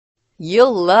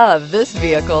You'll love this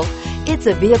vehicle. It's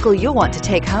a vehicle you'll want to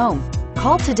take home.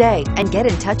 Call today and get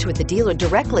in touch with the dealer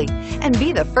directly and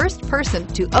be the first person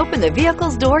to open the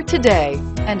vehicle's door today,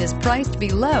 and is priced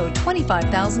below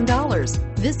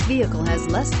 $25,000. This vehicle has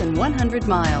less than 100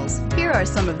 miles. Here are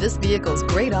some of this vehicle's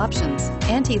great options: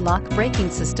 anti-lock braking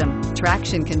system,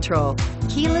 traction control,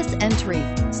 keyless entry,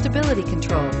 stability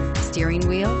control, steering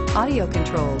wheel audio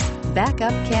controls,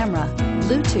 backup camera,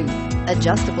 Bluetooth,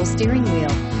 adjustable steering wheel,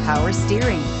 power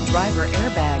steering, driver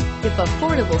airbag. If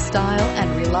affordable style and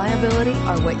reliability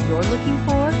are what you're looking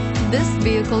for, this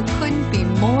vehicle couldn't be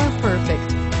more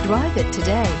perfect. Drive it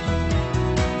today.